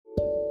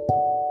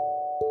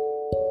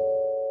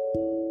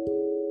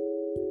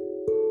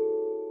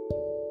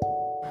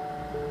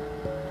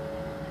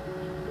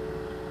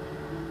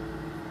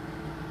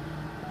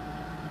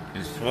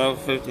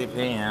12:50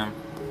 p.m.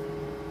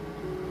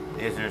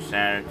 Eastern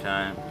Standard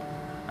Time.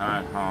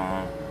 I'm at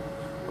home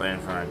waiting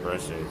for my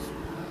groceries.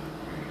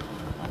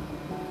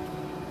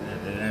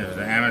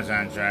 The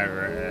Amazon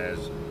driver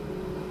is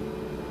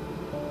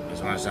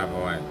one stop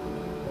away.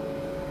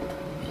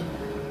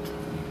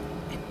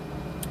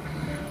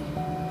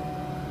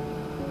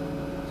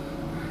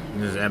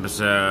 This is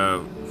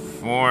episode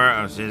 4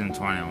 of season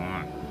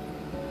 21.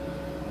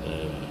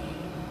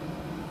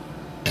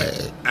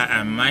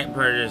 I might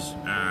purchase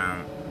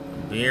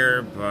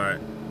beer, but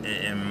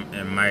it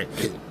might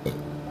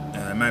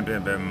be a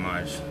bit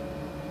much.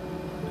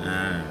 I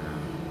don't know.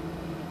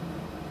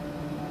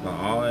 But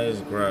always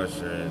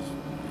groceries.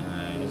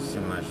 It's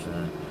too much for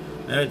me.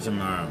 Maybe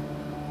tomorrow.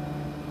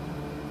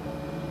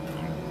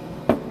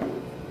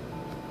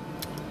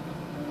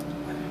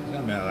 It's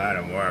gonna be a lot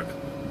of work.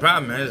 The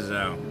problem is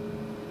though,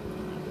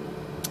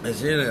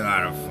 it's really a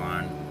lot of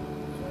fun.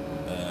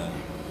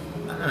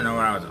 I don't know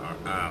what I was.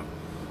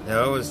 It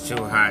was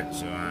too hot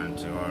to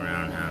go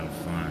around having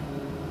fun.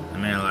 I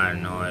made a lot of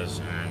noise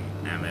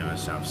and I made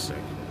myself sick.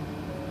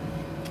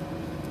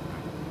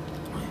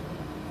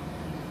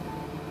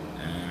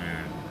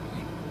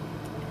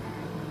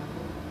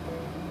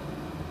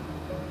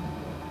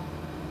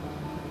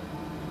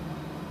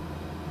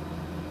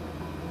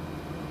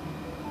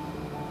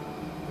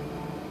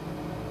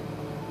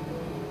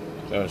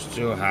 So it was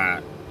too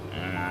hot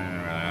and I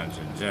didn't really know what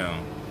to do.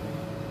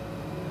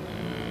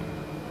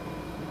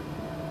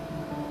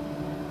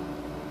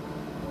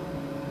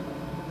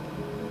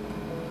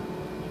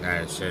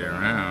 Gotta sit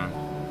around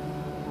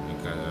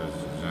because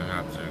it's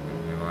enough to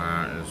go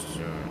out. It's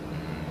too.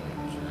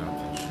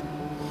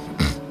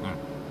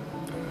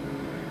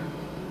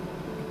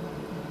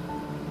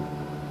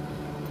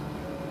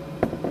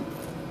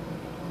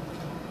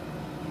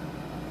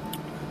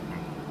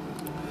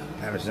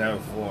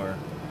 Episode 4.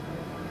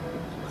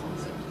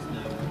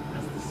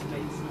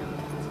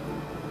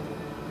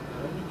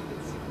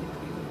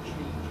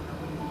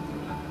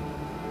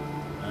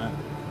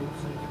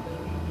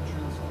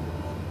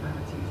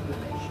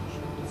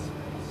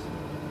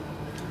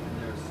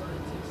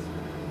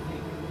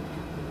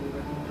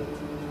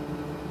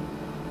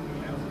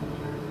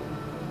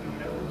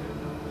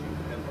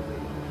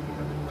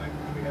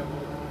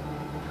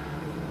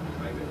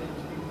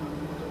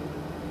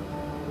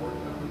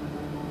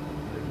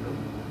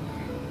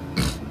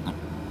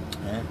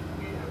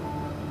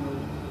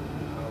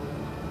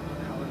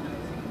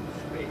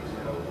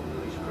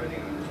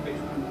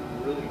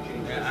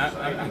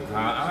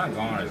 I'm not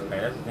going to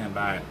space. That's the thing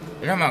about it.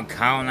 You're talking about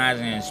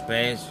colonizing in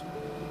space.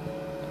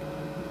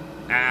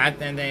 I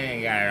think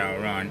they got it all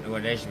wrong.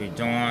 What they should be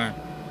doing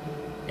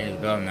is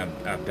building a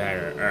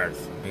better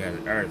Earth, because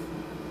Earth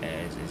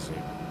is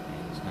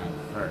kind of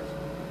first.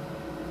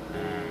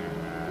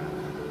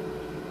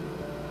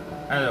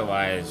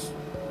 Otherwise,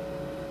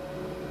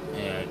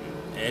 yeah,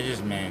 it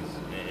just means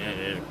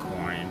it's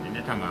corny. And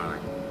they're talking about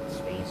like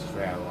space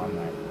travel. I'm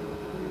like,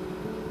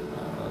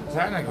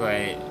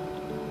 technically.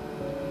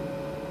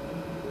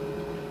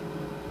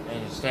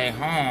 Stay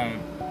home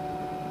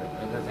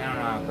because they don't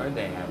know how good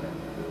they have it.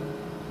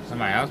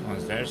 Somebody else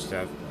wants their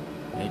stuff.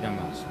 They don't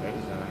want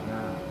space. They're like,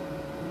 no,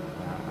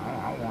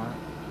 I want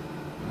it.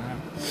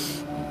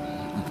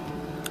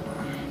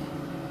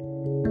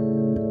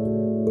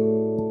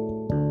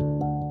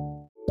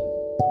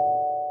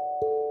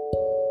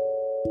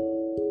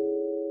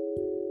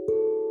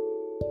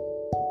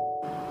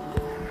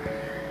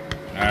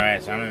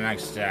 Alright, so on to the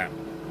next step.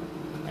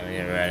 Let me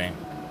get ready.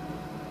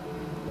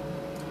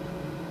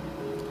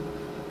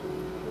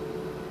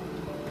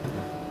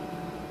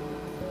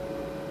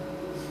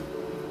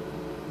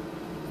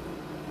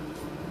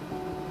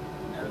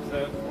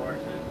 Episode 4,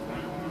 season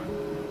 21.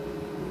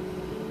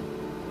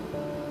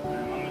 And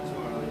I'm on the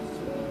tour,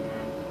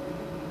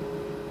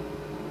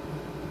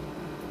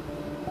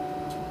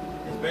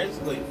 it's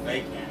basically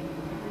faking.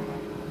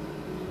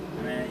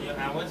 I mean, I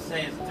would say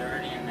it's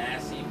dirty and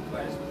nasty,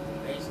 but it's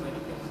basically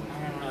because no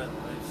one really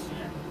lives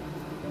here.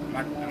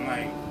 I'm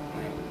like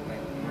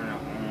one of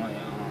the only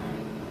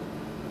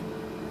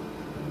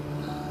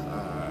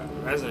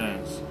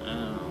residents.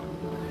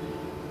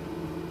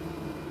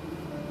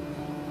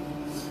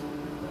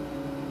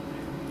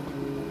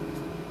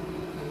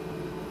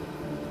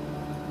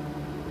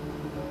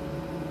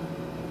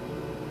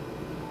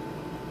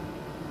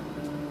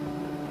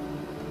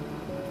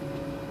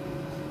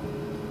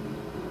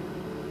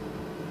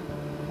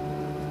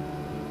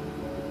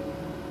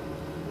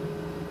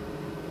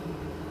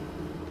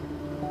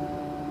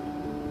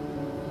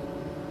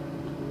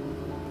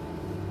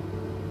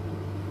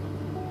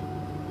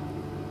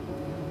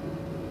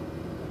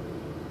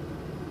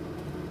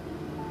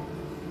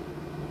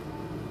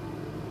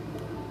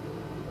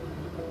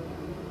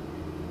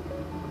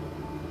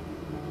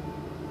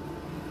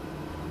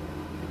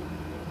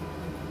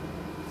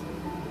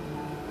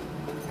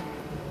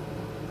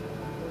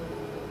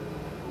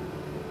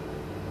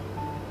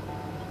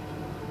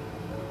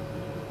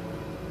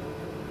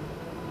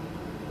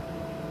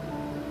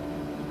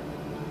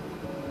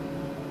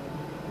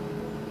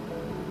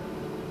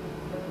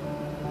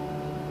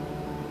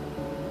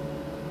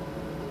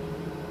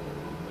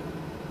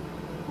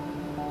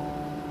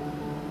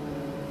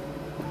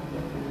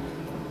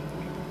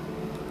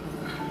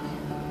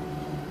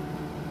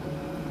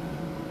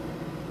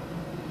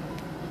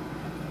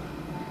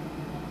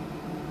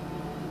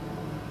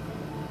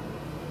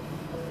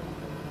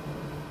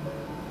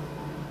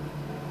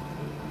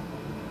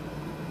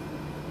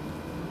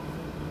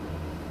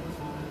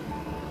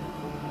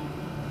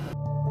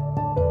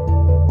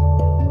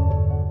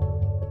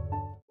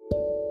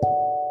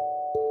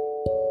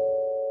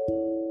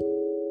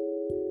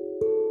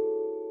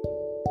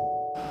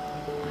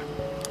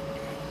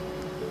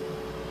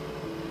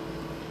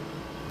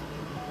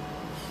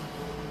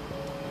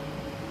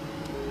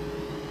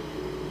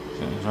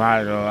 So I had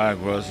to do a lot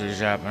of grocery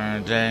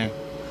shopping today.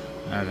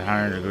 It was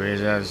 100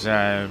 degrees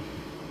outside.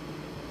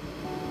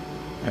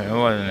 It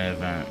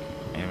wasn't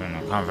even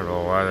a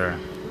comfortable weather.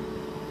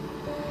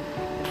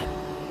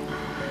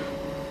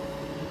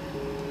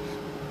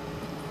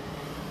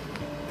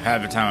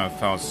 Half the time I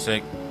felt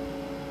sick.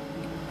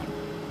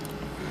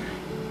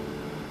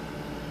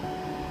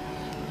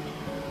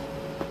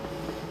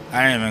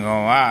 I didn't even go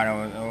out.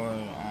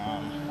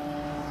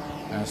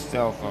 I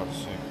still felt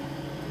sick.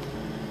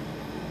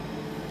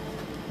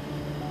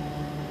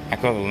 I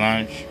cooked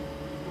lunch.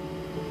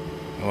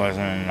 It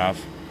wasn't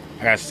enough.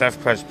 I got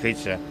stuffed crust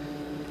pizza.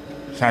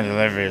 Time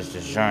delivery is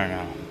destroying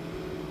now.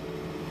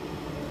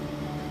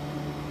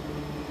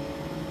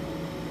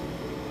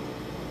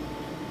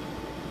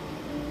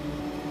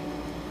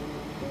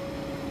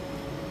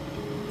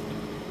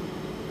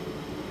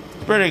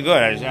 Pretty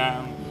good.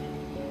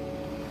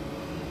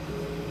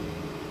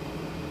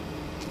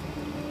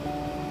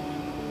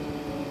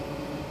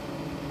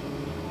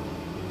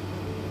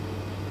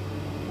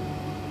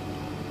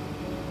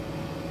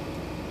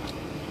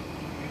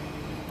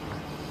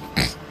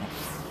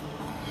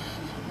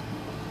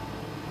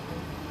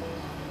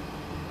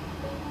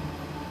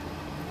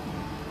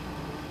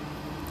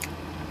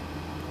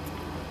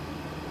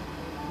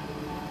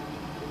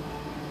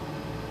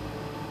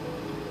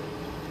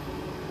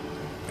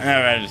 I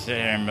never had to sit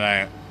here and be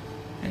like,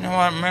 you know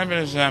what, maybe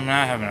this I'm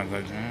not having a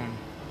good time.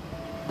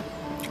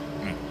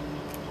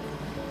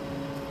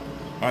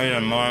 Or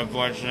even more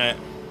unfortunate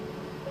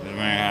is when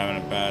you're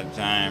having a bad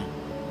time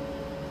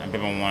and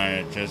people want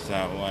it just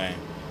that way.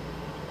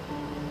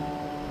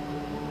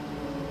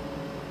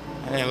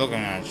 And they're looking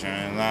at you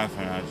and they're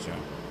laughing at you.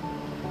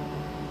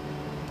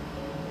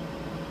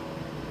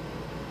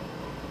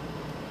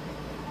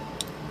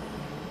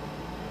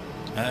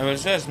 And it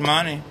was just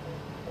money.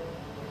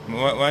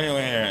 What are you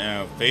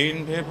here,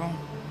 feeding people?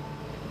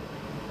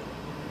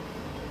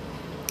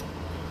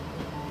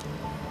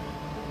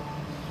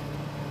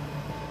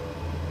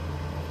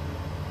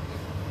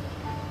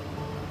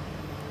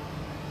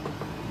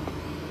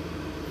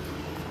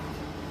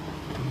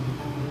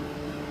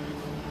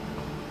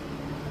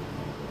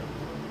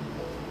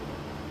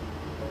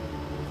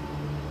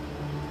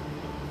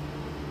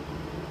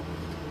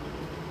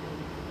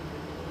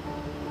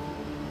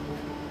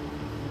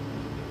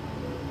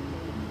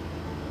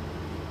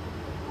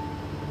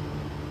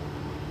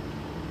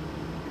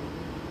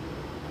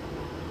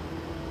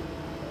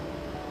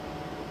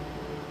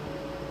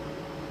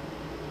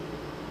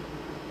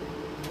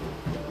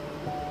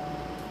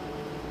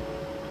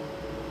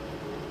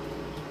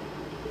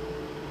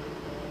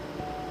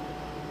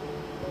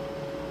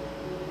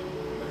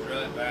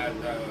 Bad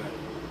though.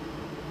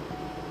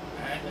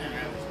 I didn't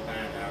have this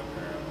planned out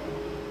there.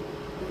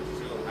 It was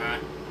too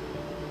hot.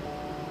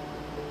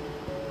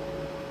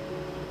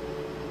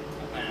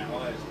 I planned all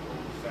this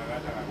cool stuff. I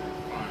thought it would be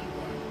fun,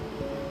 but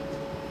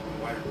I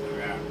wanted to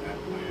figure out that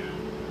plan.